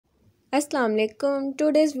Assalamualaikum.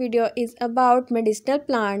 Today's video is about medicinal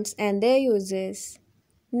plants and their uses.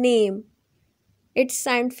 Neem. Its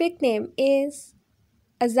scientific name is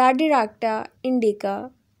Azadirachta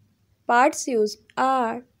indica. Parts used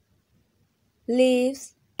are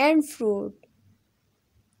leaves and fruit.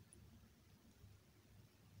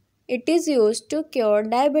 It is used to cure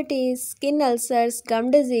diabetes, skin ulcers,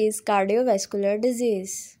 gum disease, cardiovascular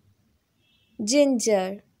disease.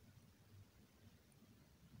 Ginger.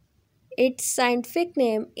 Its scientific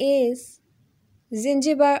name is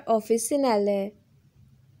Zingiber officinale.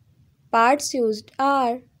 Parts used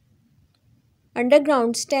are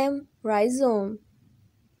underground stem, rhizome.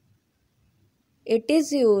 It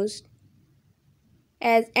is used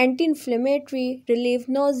as anti-inflammatory, relieve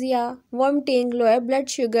nausea, vomiting, lower blood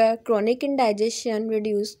sugar, chronic indigestion,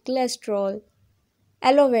 reduce cholesterol.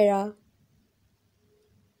 Aloe vera.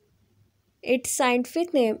 Its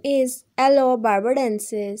scientific name is Aloe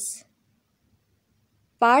barbadensis.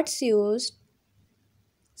 Parts used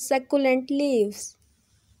succulent leaves.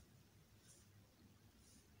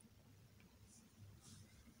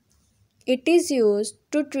 It is used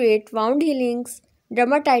to treat wound healings,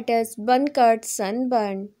 dermatitis, burn cuts,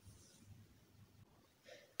 sunburn.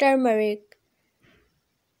 Turmeric.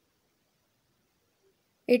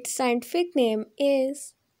 Its scientific name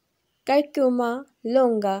is Curcuma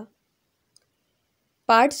longa.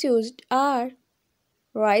 Parts used are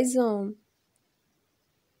rhizome.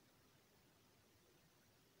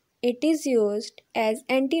 It is used as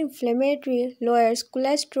anti-inflammatory, lowers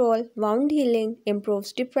cholesterol, wound healing,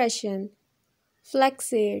 improves depression.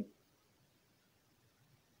 Flaxseed.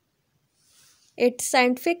 Its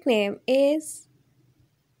scientific name is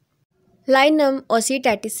Linum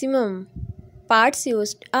usitatissimum. Parts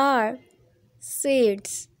used are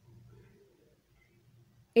seeds.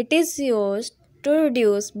 It is used to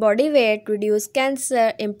reduce body weight, reduce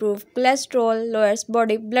cancer, improve cholesterol, lowers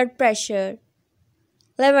body blood pressure.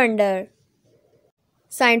 Lavender.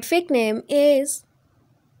 Scientific name is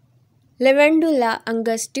Lavandula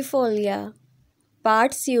augustifolia.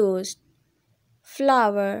 Parts used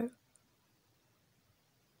flower.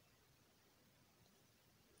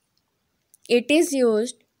 It is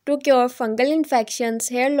used to cure fungal infections,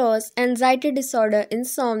 hair loss, anxiety disorder,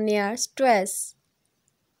 insomnia, stress.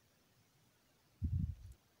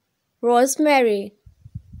 Rosemary.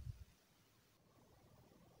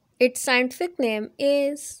 Its scientific name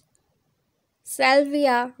is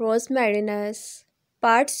Salvia rosmarinus.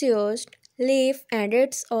 Parts used leaf and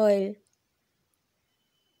its oil.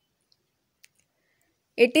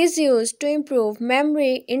 It is used to improve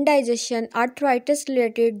memory, indigestion,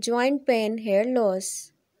 arthritis-related joint pain, hair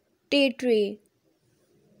loss. Tea tree.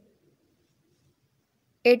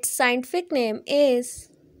 Its scientific name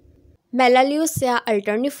is Melaleuca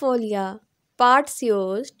alternifolia. Parts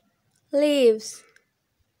used leaves.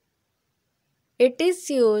 It is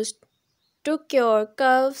used to cure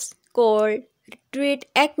coughs, cold, treat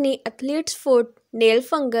acne, athlete's foot, nail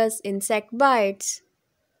fungus, insect bites.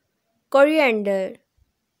 Coriander.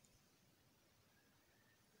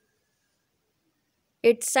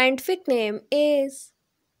 Its scientific name is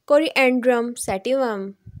Coriandrum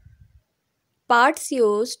sativum. Parts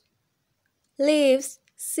used leaves,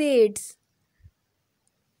 seeds.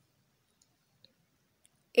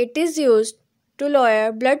 It is used to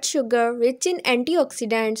lower blood sugar, rich in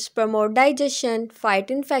antioxidants, promote digestion, fight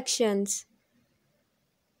infections.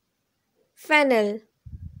 Fennel.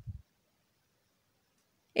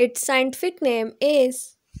 Its scientific name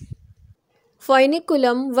is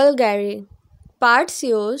Foeniculum vulgare. Parts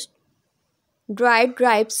used dried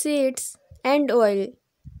ripe seeds and oil.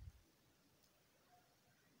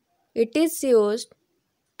 It is used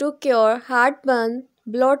to cure heartburn,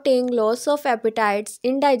 bloating, loss of appetite,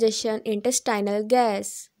 indigestion, intestinal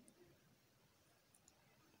gas.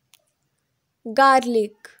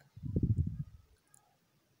 Garlic.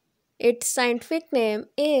 Its scientific name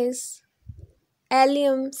is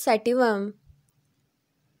Allium sativum.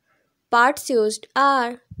 Parts used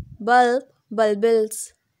are bulb,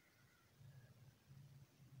 bulbils.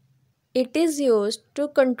 It is used to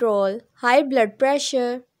control high blood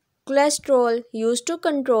pressure, cholesterol, used to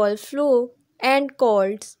control flu and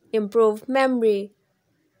colds, improve memory.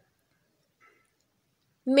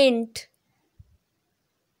 Mint.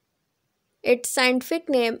 Its scientific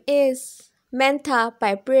name is Mentha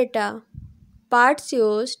piperita. Parts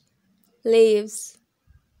used leaves.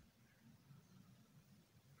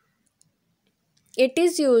 It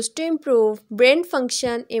is used to improve brain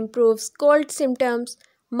function, improves cold symptoms,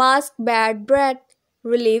 mask bad breath,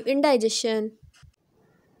 relieve indigestion.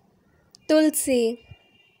 Tulsi.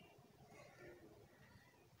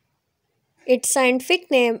 Its scientific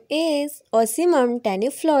name is Ocimum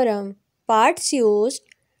taniflorum. Parts used: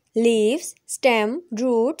 leaves, stem,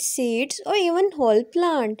 root, seeds, or even whole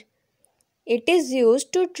plant. It is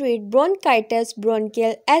used to treat bronchitis,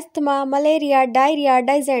 bronchial asthma, malaria, diarrhea,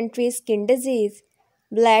 dysentery, skin disease.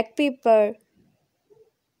 Black pepper.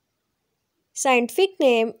 Scientific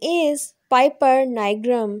name is Piper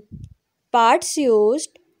nigrum. Parts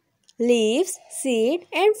used: leaves, seed,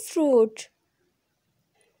 and fruit.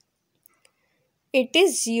 It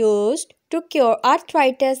is used to cure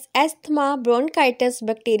arthritis, asthma, bronchitis,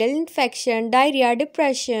 bacterial infection, diarrhea,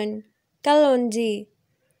 depression. Kalonji.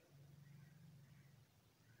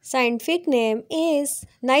 Scientific name is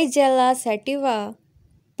Nigella sativa.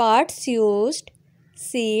 Parts used: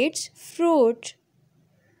 seeds, fruit.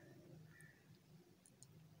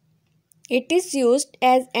 It is used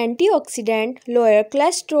as antioxidant, lower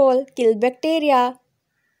cholesterol, kill bacteria.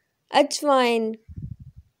 Ajwain.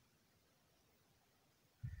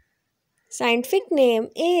 Scientific name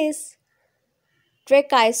is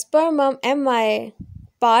Trichospirmum mi.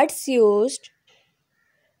 Parts used: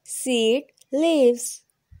 seed, leaves.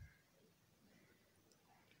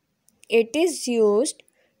 It is used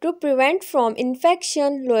to prevent from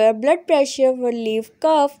infection, lower blood pressure, relieve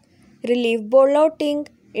cough, relieve bloating,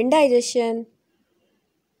 indigestion.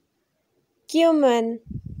 Cumin.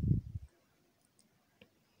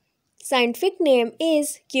 Scientific name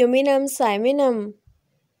is Cuminum cyminum.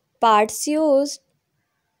 Parts used: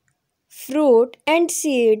 fruit and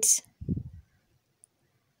seeds.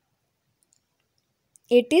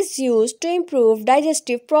 It is used to improve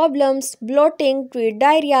digestive problems, bloating, treat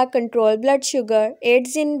diarrhea, control blood sugar,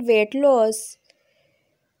 aids in weight loss.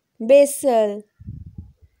 Basil.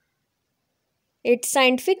 Its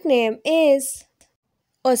scientific name is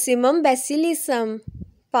Ocimum basilicum.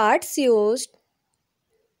 Parts used: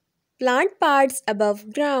 plant parts above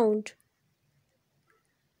ground.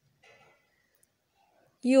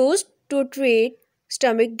 Used to treat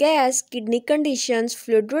stomach gas, kidney conditions,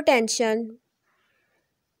 fluid retention.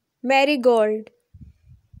 Marigold.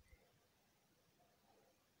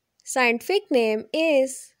 Scientific name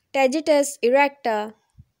is Tagetes erecta.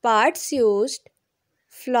 Parts used: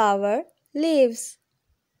 flower, leaves.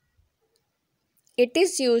 It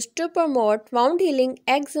is used to promote wound healing,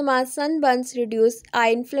 eczema, sunburns, reduce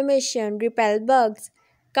eye inflammation, repel bugs.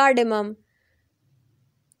 Cardamom.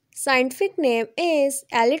 Scientific name is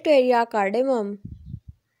Aloe cardamom.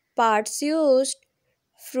 Parts used: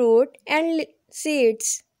 fruit and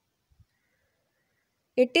seeds.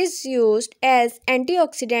 It is used as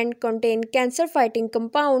antioxidant, contain cancer-fighting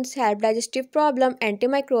compounds, help digestive problem,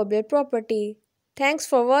 antimicrobial property. Thanks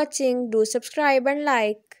for watching. Do subscribe and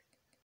like.